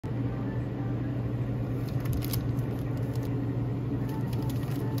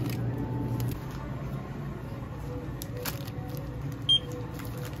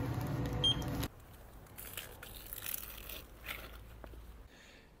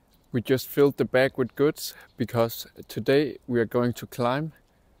We just filled the bag with goods because today we are going to climb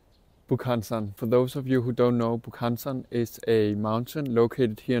Bukhansan. For those of you who don't know, Bukhansan is a mountain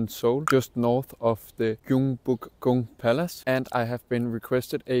located here in Seoul, just north of the Gyeongbokgung Palace. And I have been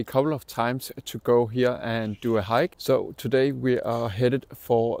requested a couple of times to go here and do a hike. So today we are headed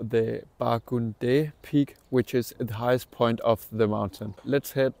for the Baegundae Peak, which is the highest point of the mountain.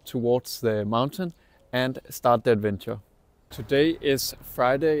 Let's head towards the mountain and start the adventure. Today is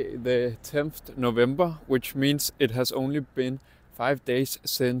Friday the 10th November, which means it has only been 5 days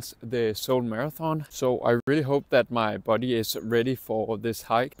since the Seoul Marathon. So I really hope that my body is ready for this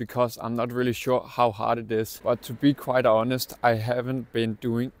hike because I'm not really sure how hard it is. But to be quite honest, I haven't been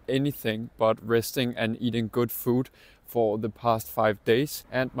doing anything but resting and eating good food for the past 5 days,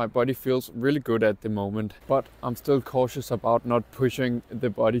 and my body feels really good at the moment. But I'm still cautious about not pushing the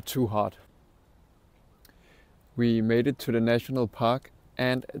body too hard. We made it to the national park,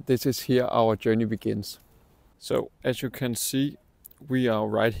 and this is here our journey begins. So as you can see, we are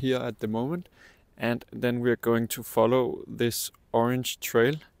right here at the moment, and then we are going to follow this orange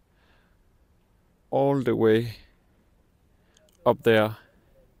trail all the way up there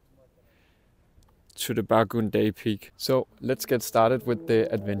to the Baegundae Peak. So let's get started with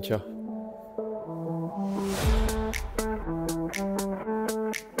the adventure.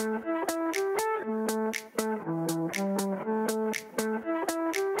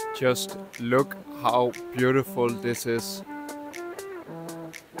 Just look how beautiful this is.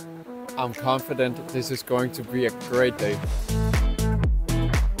 I'm confident this is going to be a great day.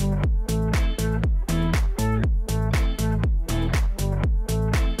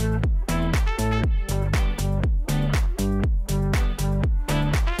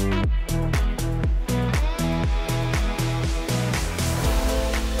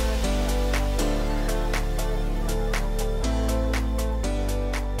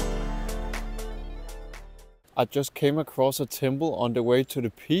 I just came across a temple on the way to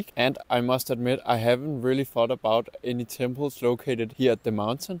the peak, and I must admit I haven't really thought about any temples located here at the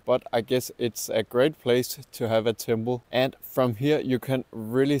mountain, but I guess it's a great place to have a temple, and from here you can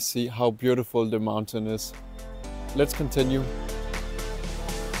really see how beautiful the mountain is. Let's continue.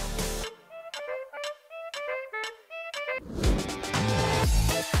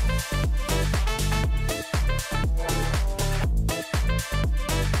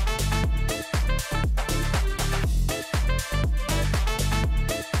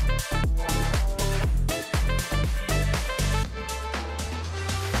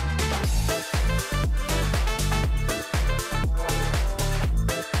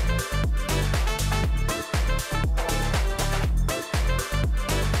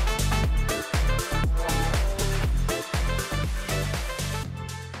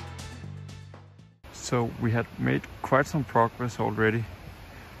 So we had made quite some progress already.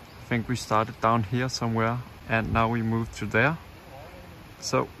 I think we started down here somewhere and now we moved to there.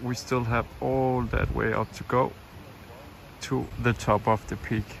 So we still have all that way up to go to the top of the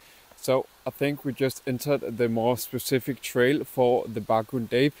peak. So I think we just entered the more specific trail for the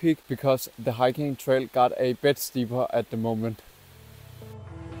Baegundae Peak because the hiking trail got a bit steeper at the moment.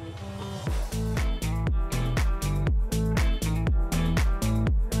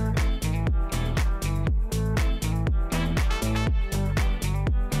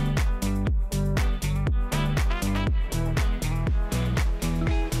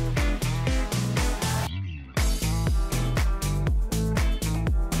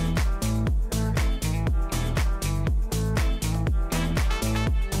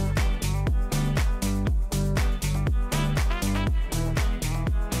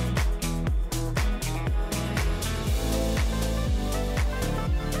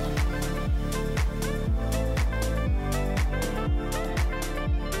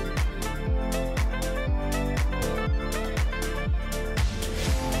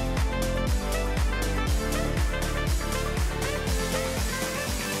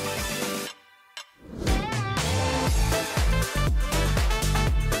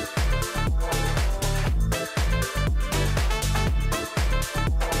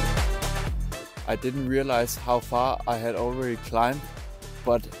 I didn't realize how far I had already climbed,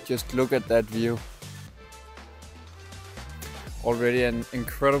 but just look at that view. Already an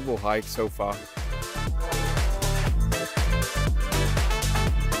incredible hike so far.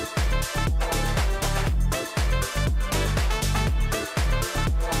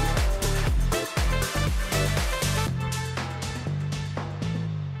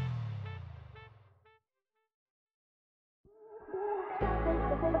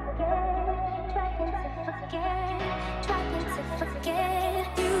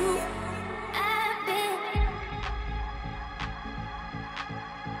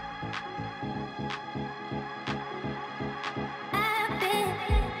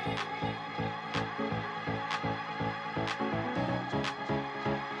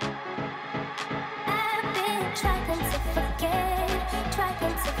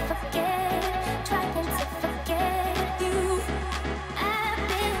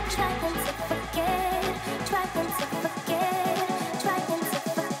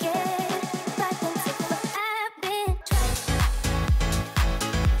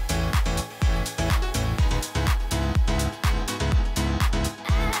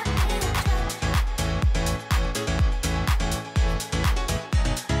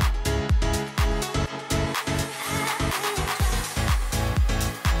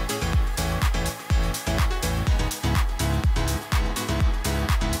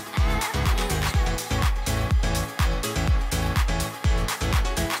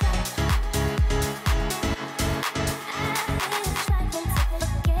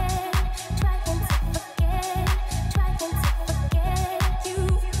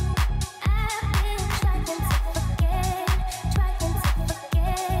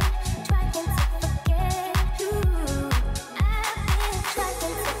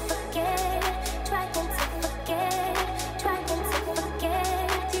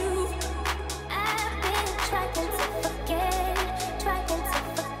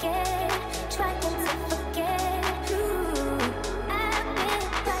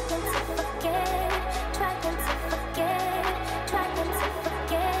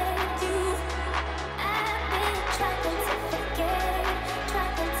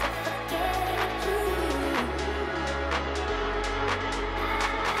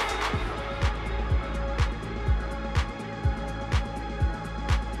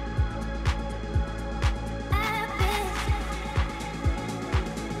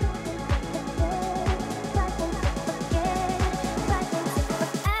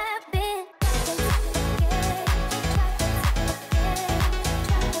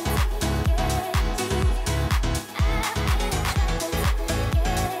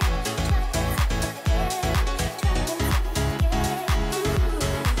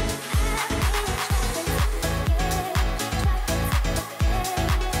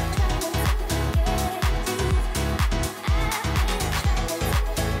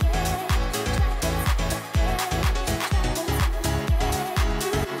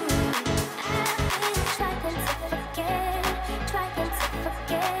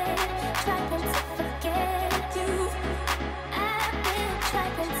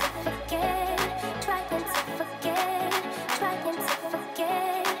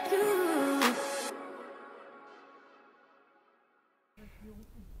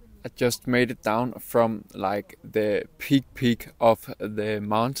 I just made it down from like the peak of the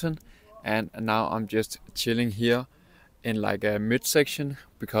mountain, and now I'm just chilling here in like a midsection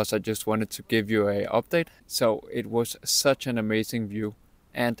because I just wanted to give you a update. So it was such an amazing view,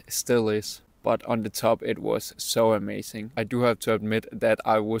 and still is. But on the top it was so amazing. I do have to admit that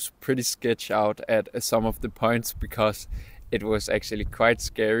I was pretty sketched out at some of the points because it was actually quite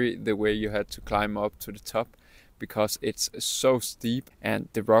scary the way you had to climb up to the top, because it's so steep and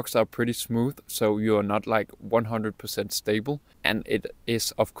the rocks are pretty smooth, so you are not like 100% stable, and it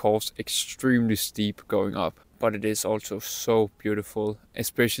is of course extremely steep going up. But it is also so beautiful,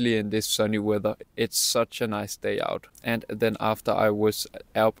 especially in this sunny weather. It's such a nice day out. And then after I was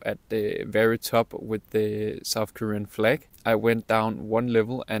up at the very top with the South Korean flag, I went down one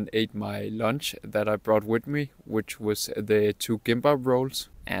level and ate my lunch that I brought with me, which was the 2 gimbap rolls.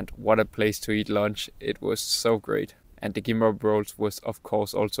 And what a place to eat lunch. It was so great. And the gimbap rolls was of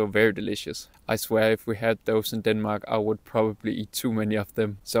course also very delicious. I swear if we had those in Denmark, I would probably eat too many of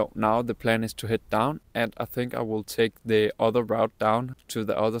them. So now the plan is to head down, and I think I will take the other route down to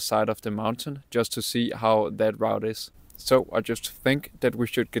the other side of the mountain just to see how that route is. So I just think that we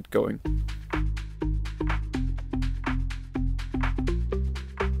should get going.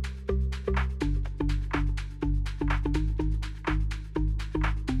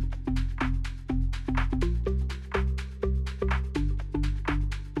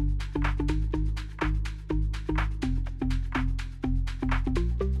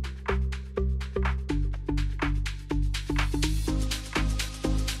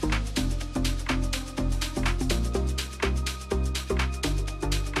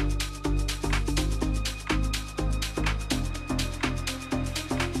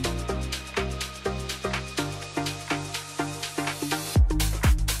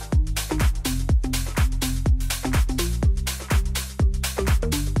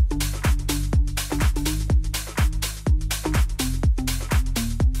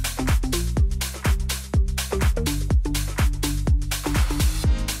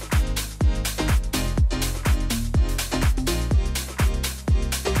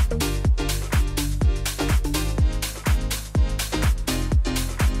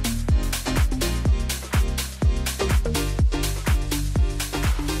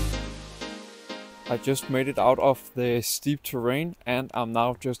 I just made it out of the steep terrain, and I'm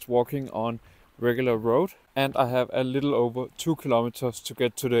now just walking on regular road, and I have a little over 2 kilometers to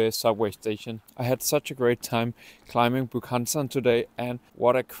get to the subway station. I had such a great time climbing Bukhansan today, and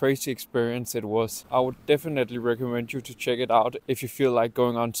what a crazy experience it was. I would definitely recommend you to check it out if you feel like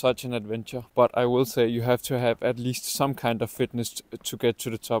going on such an adventure. But I will say you have to have at least some kind of fitness to get to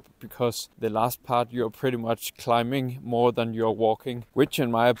the top, because the last part you're pretty much climbing more than you're walking, which in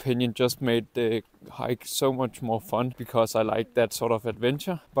my opinion just made the hike so much more fun, because I like that sort of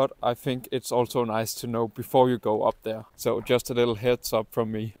adventure. But I think it's also nice to know before you go up there. So just a little heads up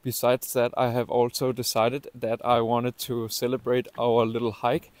from me. Besides that, I have also decided that I wanted to celebrate our little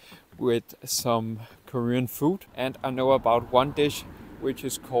hike with some Korean food, and I know about one dish which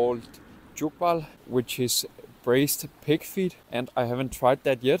is called Jokbal, which is braised pig feet, and I haven't tried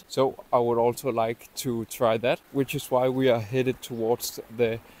that yet, so I would also like to try that, which is why we are headed towards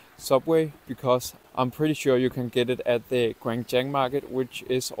the subway, because I'm pretty sure you can get it at the Gwangjang market, which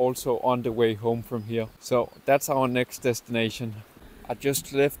is also on the way home from here. So that's our next destination. I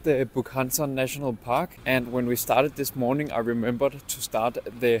just left the Bukhansan National Park, and when we started this morning I remembered to start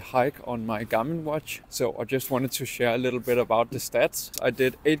the hike on my Garmin watch, so I just wanted to share a little bit about the stats. I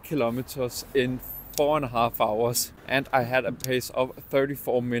did 8 kilometers in 4.5 hours, and I had a pace of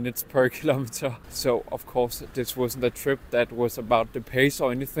 34 minutes per kilometer. So of course this wasn't a trip that was about the pace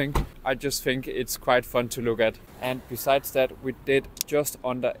or anything. I just think it's quite fun to look at. And besides that, we did just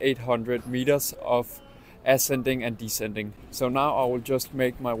under 800 meters of ascending and descending. So now I will just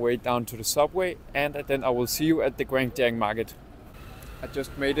make my way down to the subway, and then I will see you at the Gwangjang market. I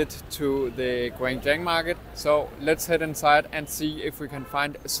just made it to the Gwangjang market, so let's head inside and see if we can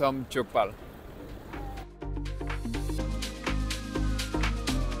find some Jokbal.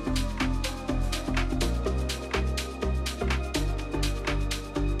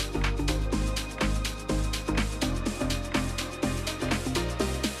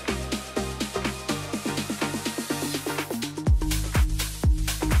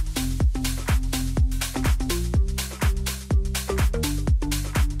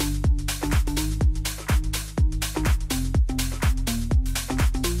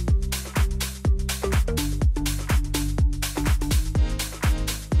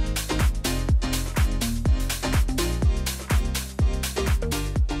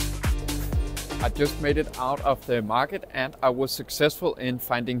 I just made it out of the market and I was successful in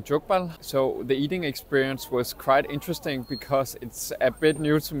finding Jokbal. So the eating experience was quite interesting because it's a bit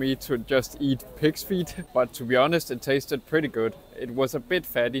new to me to just eat pig's feet. But to be honest, it tasted pretty good. It was a bit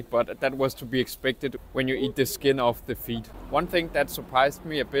fatty, but that was to be expected when you eat the skin off the feet. One thing that surprised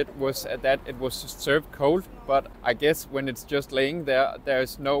me a bit was that it was served cold, but I guess when it's just laying there,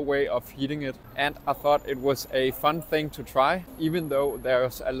 there's no way of heating it. And I thought it was a fun thing to try, even though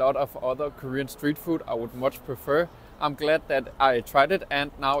there's a lot of other Korean street food I would much prefer. I'm glad that I tried it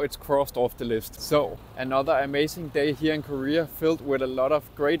and now it's crossed off the list. So another amazing day here in Korea, filled with a lot of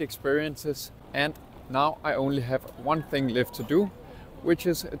great experiences, and now I only have one thing left to do, which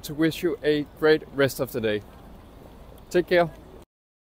is to wish you a great rest of the day. Take care.